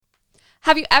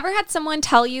Have you ever had someone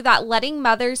tell you that letting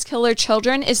mothers kill their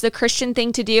children is the Christian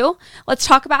thing to do? Let's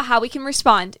talk about how we can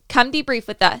respond. Come debrief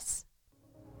with us.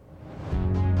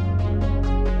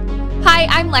 Hi,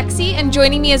 I'm Lexi, and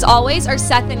joining me as always are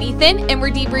Seth and Ethan, and we're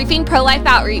debriefing pro-life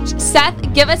outreach.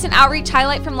 Seth, give us an outreach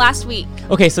highlight from last week.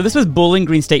 Okay, so this was Bowling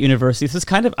Green State University. This is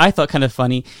I thought kind of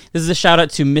funny. This is a shout out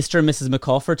to Mr. and Mrs.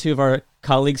 McCulfer, two of our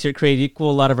colleagues here at Create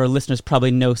Equal. A lot of our listeners probably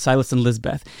know Silas and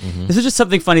Lizbeth. This is just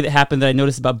something funny that happened that I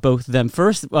noticed about both of them.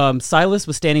 First, Silas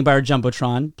was standing by our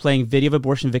Jumbotron playing video of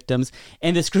abortion victims,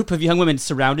 and this group of young women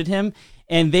surrounded him,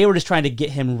 and they were just trying to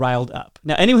get him riled up.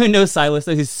 Now, anyone who knows Silas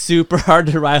knows he's super hard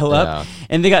to rile up,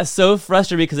 and they got so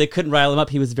frustrated because they couldn't rile him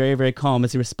up. He was very, very calm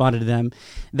as he responded to them.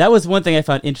 That was one thing I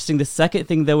found interesting. The second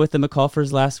thing, though, with the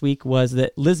McCulfers last week was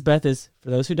that Lizbeth is, for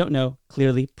those who don't know,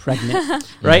 clearly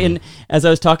pregnant, right? And as I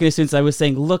was talking to students, I was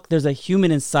saying, look, there's a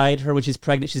human inside her when she's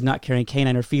pregnant. She's not carrying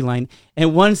canine or feline.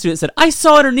 And one student said, I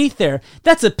saw underneath there.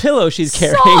 That's a pillow she's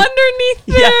carrying. Saw underneath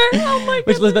there? Yeah. Oh my god!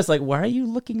 Which Lizbeth's like, why are you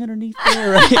looking underneath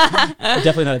there? Right?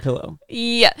 Definitely not a pillow.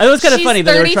 Yeah. It was kind of funny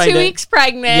that they were trying to... 32 weeks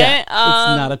pregnant. Yeah, it's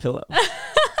not a pillow.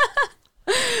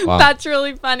 Wow. That's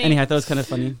really funny. Anyhow, I thought it was kind of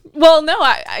funny. Well, no,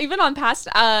 even on past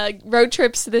road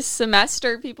trips this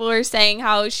semester, people were saying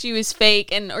how she was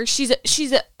fake or she's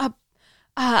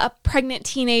a pregnant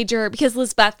teenager because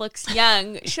Lizbeth looks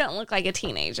young. She doesn't look like a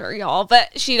teenager, y'all,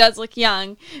 but she does look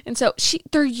young. And so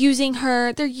they're using her.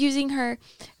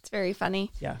 It's very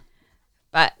funny. Yeah.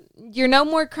 But you're no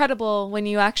more credible when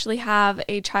you actually have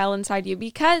a child inside you,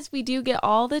 because we do get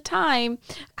all the time,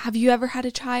 have you ever had a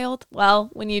child? Well,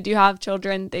 when you do have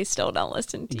children, they still don't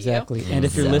listen to you. Exactly. And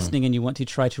if you're listening and you want to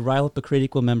try to rile up a Create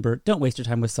Equal member, don't waste your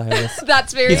time with Silas.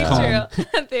 That's very true.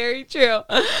 Very true.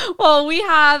 Well, we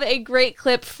have a great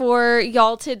clip for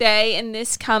y'all today, and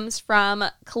this comes from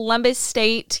Columbus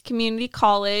State Community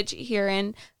College here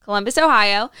in Columbus,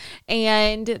 Ohio,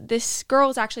 and this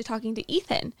girl is actually talking to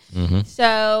Ethan.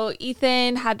 So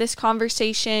Ethan had this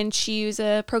conversation. She was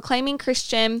a proclaiming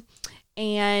Christian,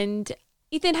 and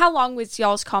Ethan, how long was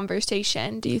y'all's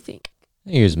conversation, do you think? I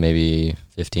think it was maybe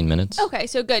 15 minutes. Okay,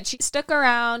 so good. She stuck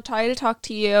around, tried to talk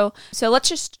to you. So let's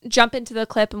just jump into the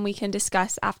clip and we can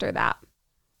discuss after that.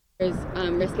 There's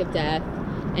risk of death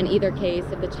in either case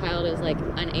if the child is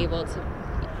unable to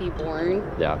be born.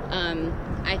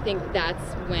 I think that's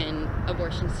when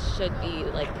abortions should be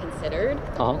considered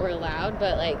or allowed.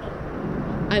 But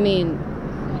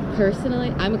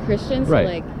personally, I'm a Christian, so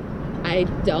I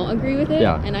don't agree with it,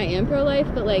 and I am pro-life.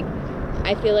 But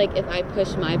I feel like if I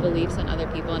push my beliefs on other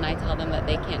people and I tell them that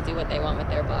they can't do what they want with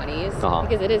their bodies,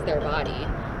 because it is their body,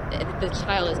 the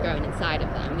child is growing inside of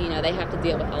them. They have to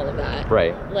deal with all of that.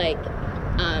 Right.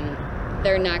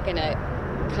 They're not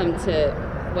gonna come to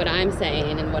what I'm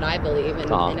saying and what I believe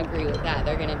and agree with that.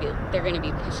 They're gonna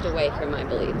be pushed away from my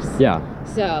beliefs. Yeah.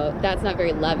 So that's not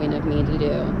very loving of me to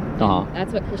do.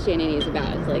 That's what Christianity is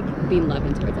about, is being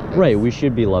loving towards others. Right, we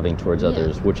should be loving towards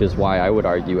others, which is why I would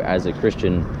argue as a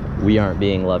Christian we aren't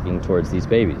being loving towards these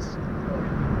babies.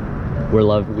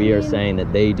 We are saying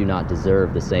that they do not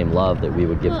deserve the same love that we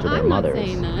would give to their mothers. I'm not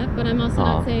saying that, but I'm also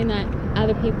not saying that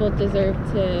other people deserve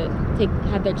to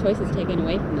have their choices taken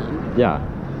away from them. Yeah.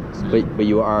 But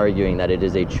you are arguing that it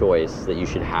is a choice that you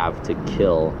should have to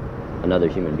kill another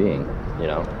human being,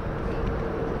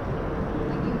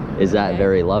 Is that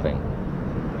very loving?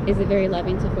 Is it very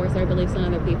loving to force our beliefs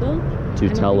on other people? To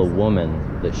tell a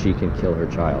woman that she can kill her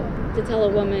child. To tell a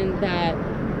woman that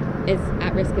is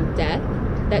at risk of death,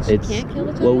 that she can't kill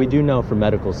the child? Well, we do know from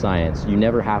medical science, you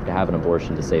never have to have an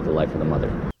abortion to save the life of the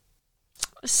mother.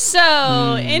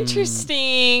 So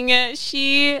interesting.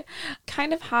 She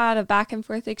kind of had a back and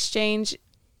forth exchange,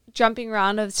 jumping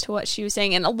around as to what she was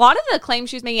saying. And a lot of the claims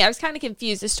she was making, I was kind of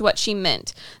confused as to what she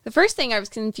meant. The first thing I was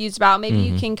confused about, maybe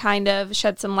you can kind of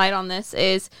shed some light on this,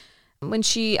 is when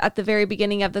she, at the very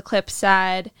beginning of the clip,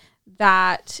 said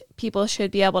that people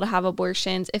should be able to have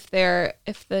abortions if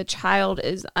the child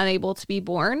is unable to be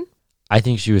born. I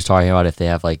think she was talking about if they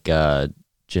have a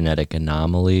genetic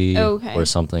anomaly or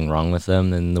something wrong with them,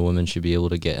 then the woman should be able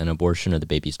to get an abortion, or the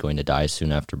baby's going to die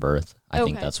soon after birth. I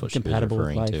think that's what she was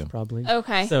referring with life, to. Probably.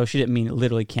 Okay. So she didn't mean it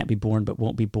literally can't be born, but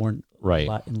won't be born a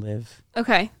lot and live.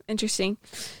 Okay, interesting.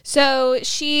 So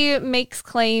she makes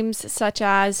claims such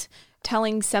as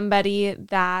telling somebody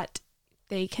that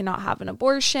they cannot have an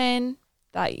abortion,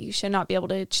 that you should not be able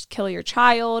to kill your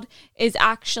child, is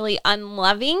actually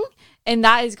unloving, and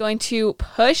that is going to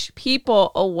push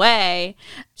people away.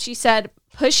 She said,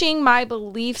 pushing my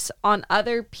beliefs on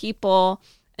other people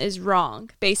is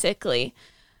wrong, basically.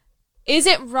 Is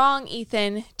it wrong,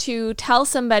 Ethan, to tell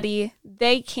somebody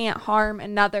they can't harm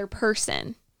another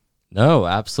person? No,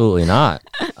 absolutely not.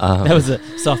 That was a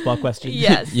softball question.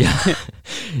 Yes.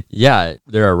 Yeah,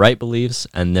 there are right beliefs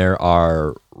and there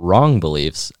are wrong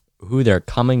beliefs. Who they're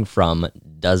coming from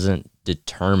doesn't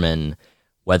determine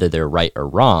whether they're right or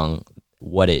wrong.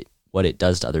 What it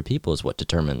does to other people is what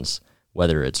determines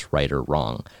whether it's right or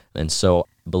wrong. And so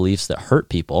beliefs that hurt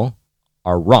people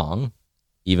are wrong,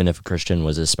 even if a Christian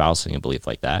was espousing a belief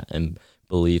like that, and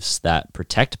beliefs that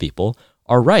protect people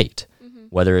are right,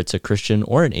 whether it's a Christian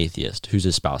or an atheist who's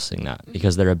espousing that,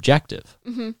 because they're objective.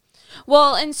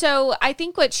 Well, and so I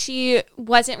think what she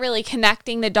wasn't really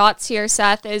connecting the dots here,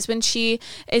 Seth, is when she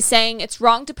is saying it's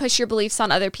wrong to push your beliefs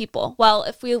on other people. Well,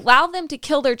 if we allow them to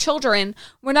kill their children,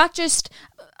 we're not just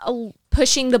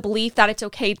pushing the belief that it's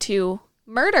okay to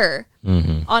murder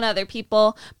on other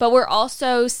people, but we're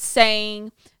also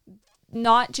saying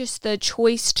not just the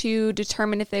choice to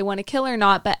determine if they want to kill or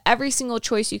not, but every single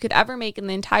choice you could ever make in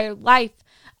the entire life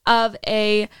of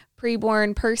a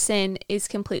preborn person is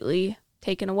completely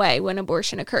taken away when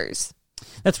abortion occurs.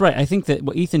 That's right. I think that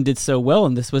what Ethan did so well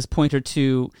in this was point her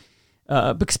to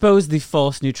expose the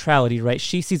false neutrality, right?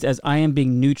 She sees as I am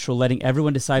being neutral, letting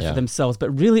everyone decide for themselves, but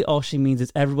really all she means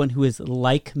is everyone who is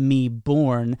like me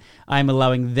born, I'm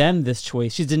allowing them this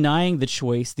choice. She's denying the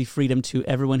choice, the freedom to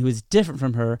everyone who is different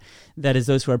from her, that is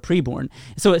those who are preborn.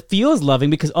 So it feels loving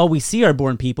because all we see are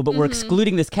born people, but we're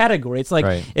excluding this category. It's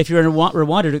like if you're in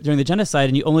Rwanda during the genocide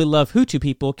and you only love Hutu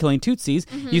people killing Tutsis,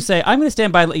 you say, I'm going to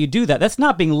stand by and let you do that. That's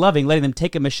not being loving, letting them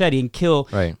take a machete and kill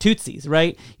Tutsis,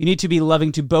 right? You need to be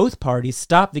loving to both parties,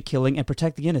 stop the killing, and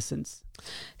protect the innocents.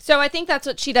 So I think that's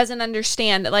what she doesn't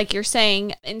understand, like you're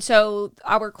saying. And so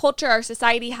our culture, our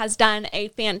society has done a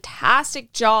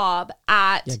fantastic job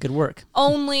at good work.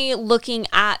 Only looking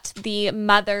at the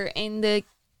mother in the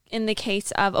case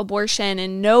of abortion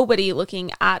and nobody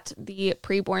looking at the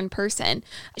preborn person.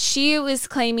 She was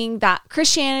claiming that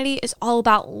Christianity is all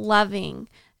about loving.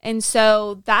 And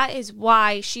so that is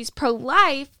why she's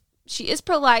pro-life. She is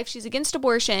pro-life. She's against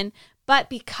abortion. But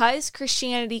because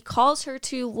Christianity calls her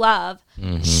to love,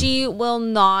 she will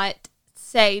not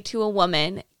say to a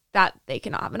woman that they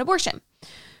cannot have an abortion.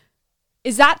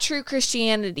 Is that true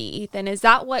Christianity, Ethan? Is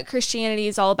that what Christianity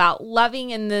is all about? Loving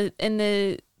in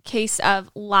the case of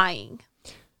lying?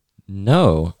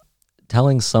 No.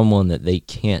 Telling someone that they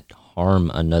can't harm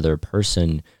another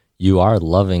person, you are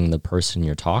loving the person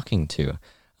you're talking to.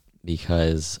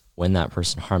 Because when that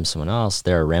person harms someone else,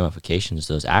 there are ramifications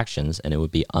to those actions, and it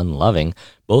would be unloving,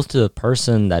 both to the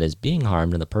person that is being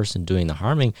harmed and the person doing the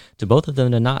harming, to both of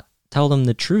them to not tell them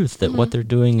the truth that what they're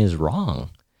doing is wrong.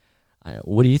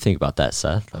 What do you think about that,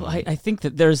 Seth? Well, I think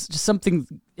that there's just something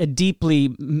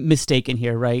deeply mistaken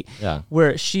here, right? Yeah.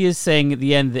 Where she is saying at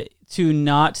the end that to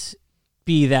not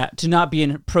be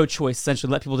in pro-choice,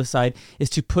 essentially, let people decide, is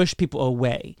to push people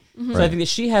away. So I think that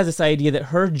she has this idea that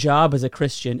her job as a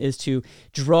Christian is to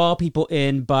draw people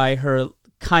in by her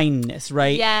kindness,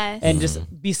 right? Yes. And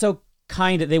just be so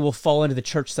kind that they will fall into the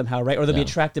church somehow, right? Or they'll be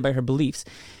attracted by her beliefs.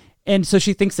 And so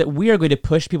she thinks that we are going to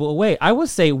push people away. I will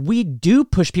say we do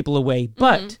push people away,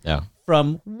 but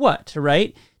from what,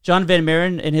 right? John Van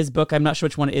Maren, in his book, I'm not sure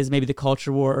which one it is, maybe The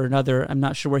Culture War or another, I'm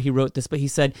not sure where he wrote this, but he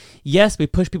said, yes, we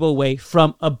push people away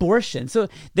from abortion. So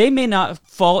they may not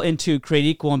fall into Create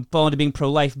Equal and fall into being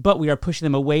pro-life, but we are pushing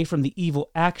them away from the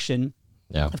evil action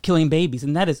of killing babies,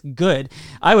 and that is good.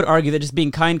 I would argue that just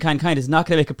being kind is not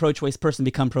going to make a pro-choice person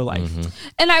become pro-life.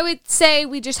 And I would say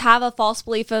we just have a false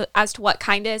belief as to what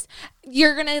kind is.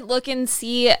 You're going to look and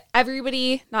see not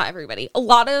everybody, a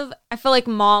lot of, I feel like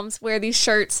moms wear these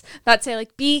shirts that say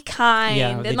like, be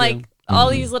kind, and like all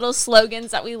these little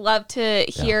slogans that we love to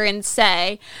hear and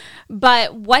say.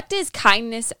 But what does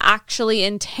kindness actually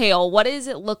entail? What does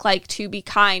it look like to be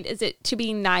kind? Is it to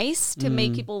be nice, to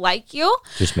make people like you?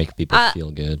 Just make people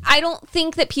feel good. I don't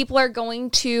think that people are going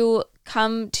to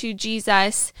come to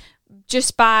Jesus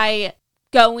just by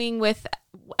going with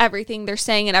everything they're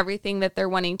saying and everything that they're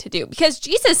wanting to do. Because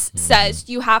Jesus says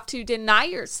you have to deny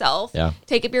yourself,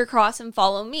 take up your cross and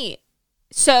follow me.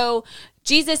 So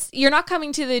Jesus, you're not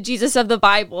coming to the Jesus of the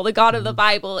Bible, the God of the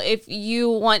Bible, if you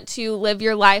want to live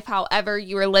your life however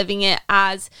you were living it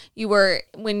as you were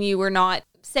when you were not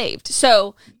saved.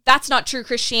 So that's not true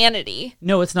Christianity.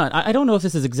 No, it's not. I don't know if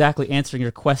this is exactly answering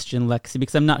your question, Lexi,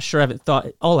 because I'm not sure I haven't thought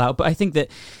it all out, but I think that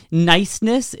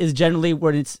niceness is generally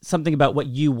where it's something about what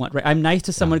you want, right? I'm nice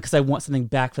to someone because I want something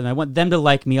back from them. I want them to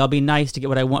like me. I'll be nice to get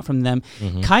what I want from them.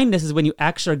 Kindness is when you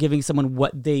actually are giving someone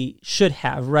what they should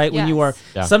have, right? When you are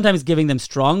sometimes giving them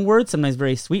strong words, sometimes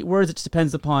very sweet words. It just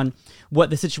depends upon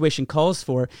what the situation calls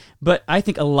for. But I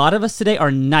think a lot of us today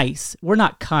are nice. We're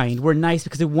not kind. We're nice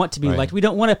because we want to be liked. We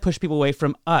don't want to push people away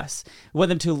from us. us. We want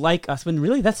them to like us, when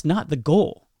really that's not the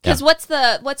goal. Because what's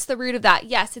the root of that?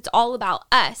 Yes, it's all about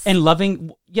us. And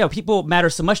loving, people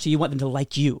matter so much to you. You want them to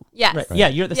like you. Yes. Right. Yeah,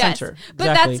 you're at the center. But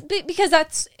exactly. because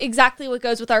that's exactly what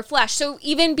goes with our flesh. So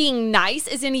even being nice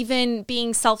isn't even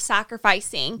being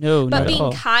self-sacrificing. No, but not being at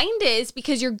all. kind is,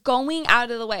 because you're going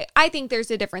out of the way. I think there's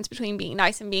a difference between being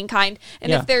nice and being kind.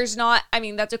 And if there's not, I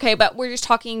mean, that's okay. But we're just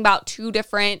talking about two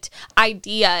different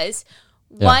ideas.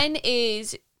 Yeah. One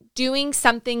is doing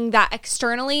something that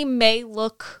externally may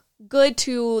look good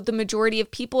to the majority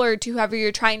of people or to whoever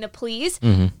you're trying to please.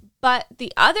 Mm-hmm. But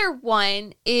the other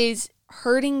one is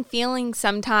hurting feelings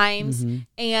sometimes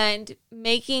and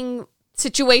making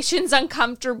situations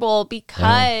uncomfortable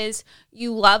because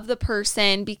you love the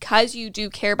person, because you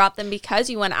do care about them, because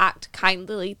you want to act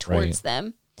kindly towards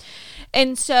them.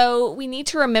 And so we need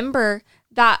to remember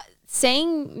that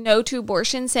saying no to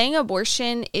abortion, saying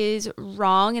abortion is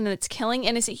wrong and it's killing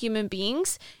innocent human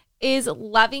beings, is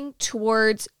loving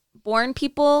towards born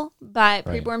people, but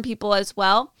preborn people as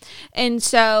well. And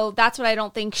so that's what I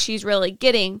don't think she's really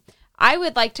getting. I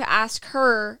would like to ask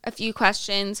her a few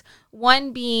questions.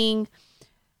 One being,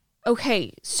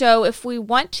 okay, so if we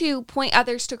want to point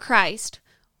others to Christ,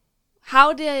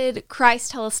 how did Christ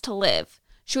tell us to live?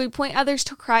 Should we point others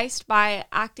to Christ by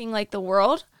acting like the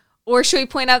world? Or should we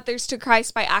point others to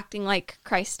Christ by acting like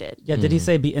Christ did? Yeah, did he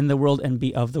say be in the world and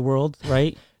be of the world,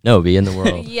 right? No, be in the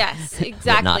world. Yes,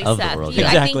 exactly, not of Seth. the world.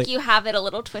 I think you have it a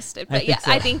little twisted, but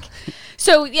I think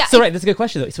so. Right, that's a good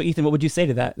question though. So Ethan, what would you say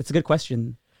to that? That's a good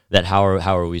question. That how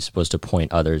are we supposed to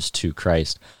point others to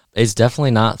Christ? It's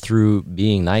definitely not through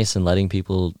being nice and letting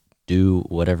people do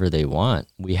whatever they want.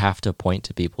 We have to point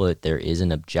to people that there is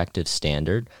an objective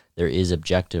standard, there is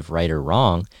objective right or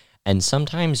wrong, and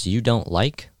sometimes you don't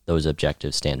like those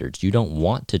objective standards. You don't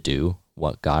want to do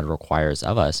what God requires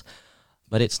of us.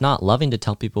 But it's not loving to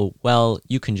tell people, well,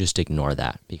 you can just ignore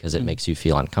that because it makes you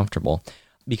feel uncomfortable.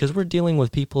 Because we're dealing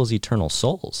with people's eternal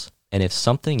souls. And if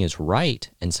something is right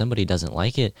and somebody doesn't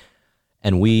like it,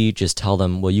 and we just tell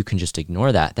them, well, you can just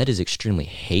ignore that, that is extremely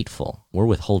hateful. We're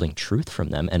withholding truth from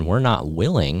them, and we're not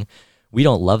willing. We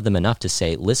don't love them enough to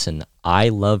say, listen, I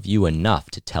love you enough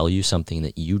to tell you something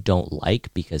that you don't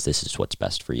like because this is what's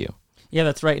best for you. Yeah,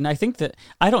 that's right. And I think that,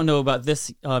 I don't know about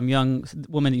this young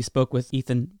woman that you spoke with,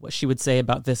 Ethan, what she would say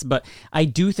about this, but I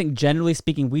do think generally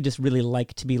speaking, we just really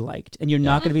like to be liked. And you're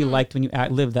not going to be liked when you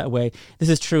live that way. This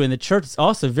is true in the church. It's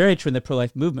also very true in the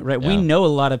pro-life movement, right? Yeah. We know a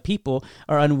lot of people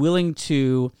are unwilling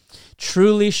to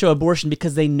truly show abortion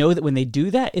because they know that when they do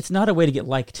that, it's not a way to get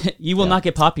liked. You will not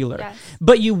get popular. Yes.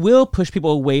 But you will push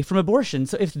people away from abortion.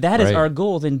 So if that is our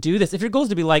goal, then do this. If your goal is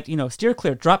to be liked, steer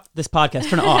clear, drop this podcast,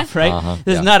 turn it off, right?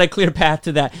 There's not a clear path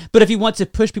to that. But if you want to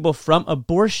push people from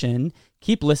abortion,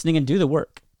 keep listening and do the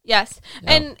work. Yes.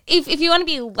 Yeah. And if you want to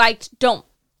be liked, don't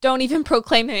even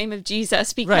proclaim the name of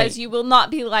Jesus, because you will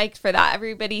not be liked for that.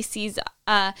 Everybody sees,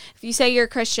 if you say you're a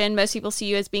Christian, most people see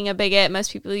you as being a bigot.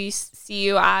 Most people see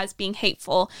you as being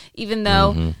hateful, even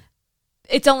though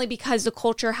it's only because the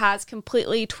culture has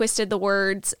completely twisted the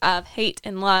words of hate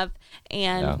and love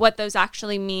and what those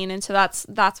actually mean. And so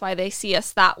that's why they see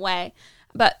us that way.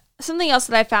 But something else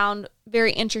that I found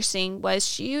very interesting was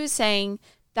she was saying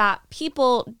that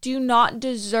people do not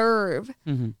deserve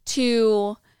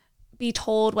to be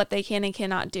told what they can and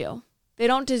cannot do. They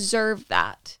don't deserve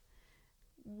that.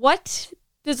 What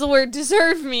does the word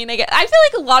deserve mean? I feel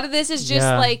like a lot of this is just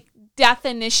like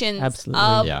definitions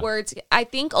of words. I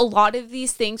think a lot of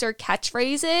these things are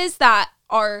catchphrases that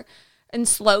are and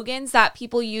slogans that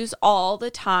people use all the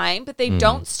time, but they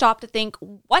don't stop to think,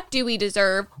 what do we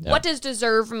deserve? Yeah. What does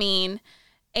deserve mean?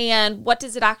 And what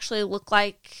does it actually look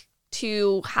like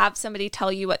to have somebody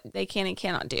tell you what they can and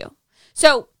cannot do?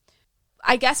 So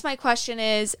I guess my question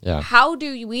is, how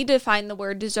do we define the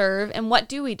word deserve, and what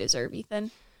do we deserve,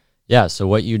 Ethan? Yeah, so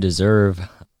what you deserve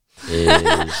is...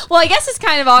 Well, I guess it's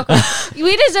kind of awkward.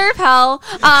 We deserve hell.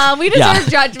 We deserve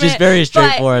judgment. Just very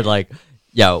straightforward,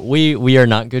 we are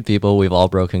not good people. We've all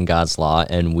broken God's law,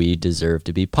 and we deserve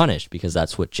to be punished because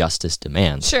that's what justice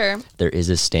demands. Sure. There is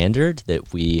a standard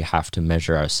that we have to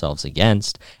measure ourselves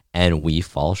against, and we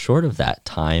fall short of that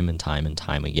time and time and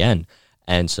time again.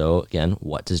 And so, again,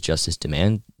 what does justice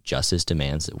demand? Justice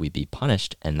demands that we be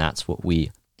punished, and that's what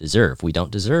we deserve. We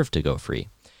don't deserve to go free.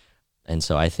 And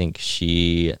so I think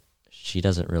she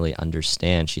doesn't really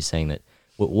understand. She's saying that,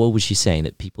 what was she saying?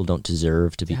 That people don't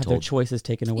deserve to be told? Their choices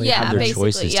taken away. Have their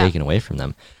choices taken away from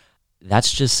them.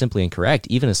 That's just simply incorrect,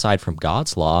 even aside from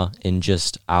God's law in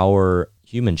just our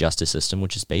human justice system,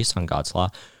 which is based on God's law.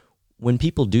 When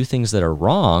people do things that are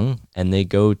wrong and they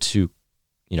go to,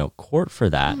 court for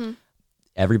that,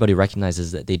 everybody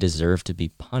recognizes that they deserve to be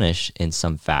punished in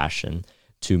some fashion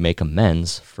to make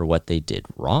amends for what they did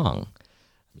wrong.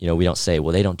 You know, we don't say,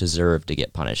 well, they don't deserve to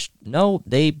get punished. No,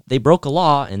 they broke a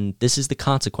law, and this is the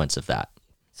consequence of that.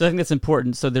 So I think that's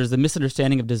important. So there's the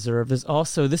misunderstanding of deserve. There's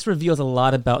also, this reveals a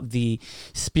lot about the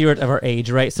spirit of our age,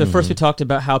 right? So first we talked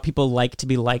about how people like to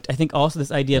be liked. I think also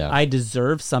this idea of I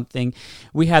deserve something.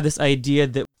 We have this idea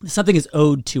that something is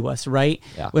owed to us, right?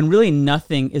 Yeah. When really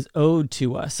nothing is owed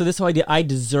to us. So this whole idea, I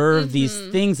deserve these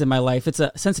things in my life. It's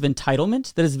a sense of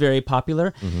entitlement that is very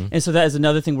popular. And so that is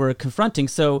another thing we're confronting.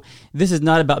 So this is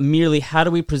not about merely how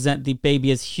do we present the baby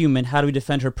as human? How do we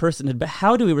defend her personhood? But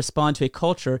how do we respond to a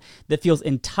culture that feels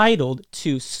entitled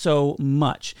to so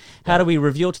much? How do we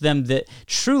reveal to them that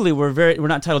truly we're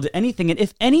not entitled to anything, and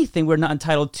if anything, we're not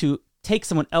entitled to take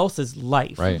someone else's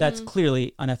life? Right. That's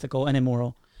clearly unethical and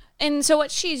immoral. And so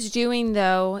what she's doing,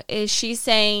 though, is she's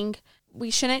saying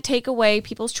we shouldn't take away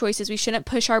people's choices. We shouldn't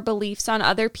push our beliefs on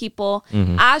other people,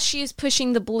 as she is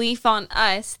pushing the belief on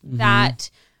us that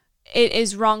it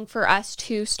is wrong for us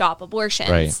to stop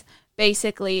abortions,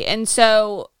 basically. And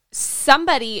so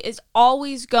somebody is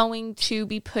always going to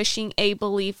be pushing a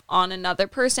belief on another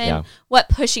person, what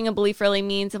pushing a belief really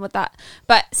means and what that,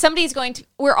 but somebody's going to,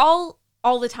 we're all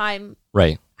the time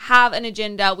have an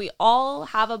agenda. We all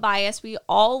have a bias. We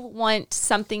all want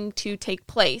something to take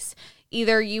place.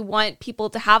 Either you want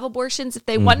people to have abortions if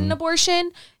they want an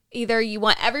abortion, either you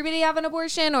want everybody to have an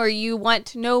abortion, or you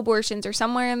want no abortions, or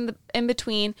somewhere in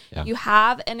between. You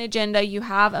have an agenda, you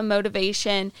have a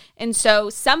motivation, and so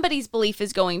somebody's belief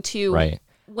is going to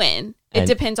win. It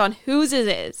depends on whose it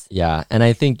is. Yeah, and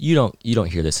I think you don't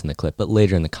hear this in the clip, but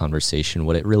later in the conversation,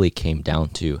 what it really came down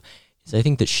to is I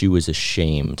think that she was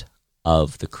ashamed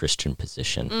of the Christian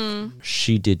position.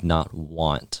 She did not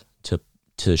want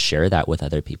to share that with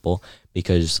other people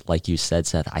because, like you said,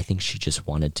 Seth, I think she just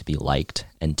wanted to be liked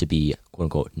and to be, quote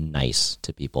unquote, nice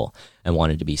to people and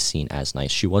wanted to be seen as nice.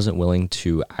 She wasn't willing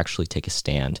to actually take a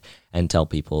stand and tell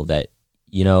people that,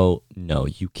 you know, no,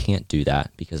 you can't do that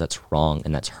because that's wrong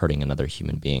and that's hurting another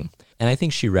human being. And I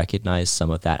think she recognized some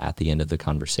of that at the end of the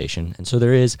conversation. And so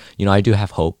there is, you know, I do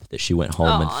have hope that she went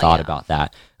home and thought about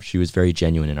that. She was very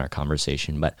genuine in our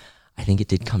conversation, but I think it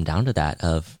did come down to that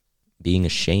of being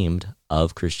ashamed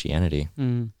of Christianity.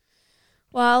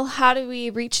 Well, how do we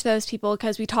reach those people?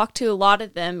 Because we talk to a lot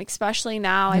of them, especially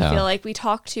now. I feel like we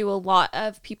talk to a lot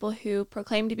of people who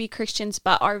proclaim to be Christians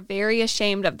but are very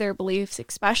ashamed of their beliefs,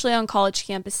 especially on college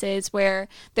campuses where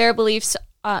their beliefs,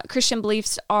 Christian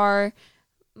beliefs, are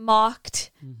mocked,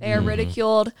 they are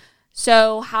ridiculed.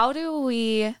 So how do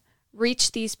we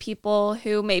reach these people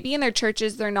who maybe in their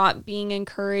churches they're not being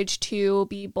encouraged to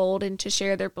be bold and to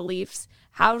share their beliefs?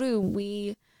 How do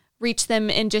we reach them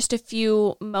in just a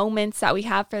few moments that we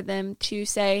have for them to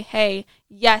say, hey,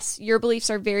 yes, your beliefs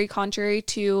are very contrary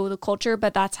to the culture,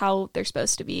 but that's how they're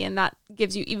supposed to be, and that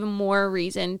gives you even more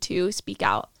reason to speak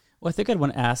out? Well, I think I'd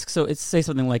want to ask, so it's say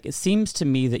something like, it seems to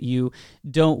me that you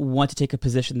don't want to take a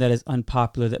position that is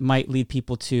unpopular, that might lead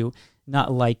people to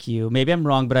not like you. Maybe I'm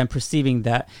wrong, but I'm perceiving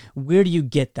that. Where do you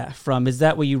get that from? Is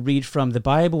that what you read from the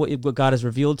Bible, what God has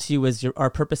revealed to you as our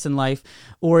purpose in life?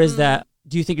 Or is that,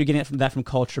 do you think you're getting it from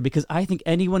culture? Because I think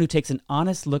anyone who takes an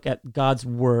honest look at God's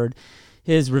word,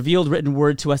 his revealed written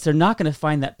word to us, they're not going to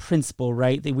find that principle,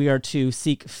 right? That we are to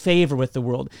seek favor with the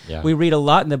world. Yeah. We read a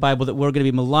lot in the Bible that we're going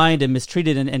to be maligned and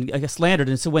mistreated and slandered.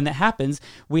 And so when that happens,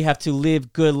 we have to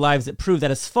live good lives that prove that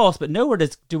is false. But nowhere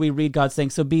do we read God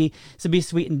saying, so be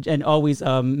sweet and always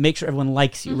make sure everyone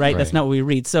likes you, right? That's not what we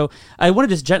read. So I want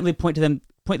to just gently point them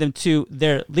to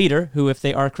their leader, who, if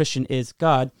they are Christian, is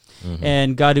God.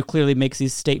 And God, who clearly makes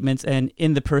these statements, and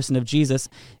in the person of Jesus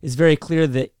is very clear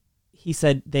that he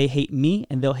said, they hate me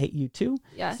and they'll hate you too.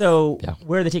 Yes. So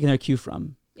where are they taking their cue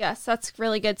from? Yes, that's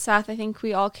really good, Seth. I think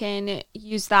we all can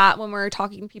use that when we're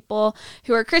talking to people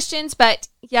who are Christians, but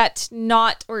yet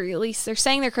not, or at least they're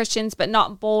saying they're Christians, but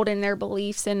not bold in their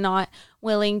beliefs and not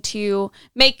willing to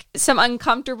make some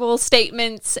uncomfortable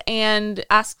statements and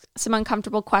ask some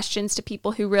uncomfortable questions to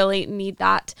people who really need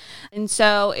that. And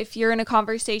so if you're in a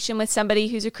conversation with somebody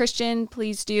who's a Christian,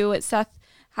 please do what Seth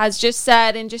has just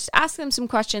said and just ask them some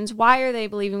questions. Why are they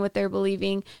believing what they're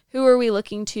believing? Who are we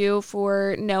looking to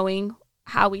for knowing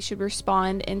how we should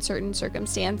respond in certain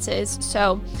circumstances?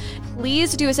 So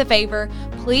please do us a favor.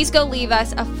 Please go leave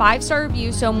us a 5-star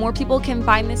review so more people can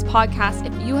find this podcast.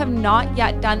 If you have not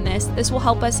yet done this, this will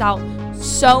help us out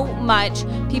so much.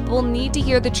 People need to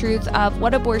hear the truth of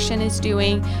what abortion is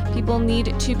doing. People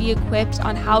need to be equipped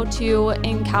on how to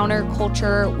encounter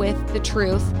culture with the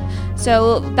truth.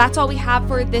 So that's all we have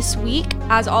for this week.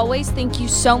 As always, thank you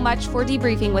so much for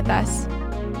debriefing with us.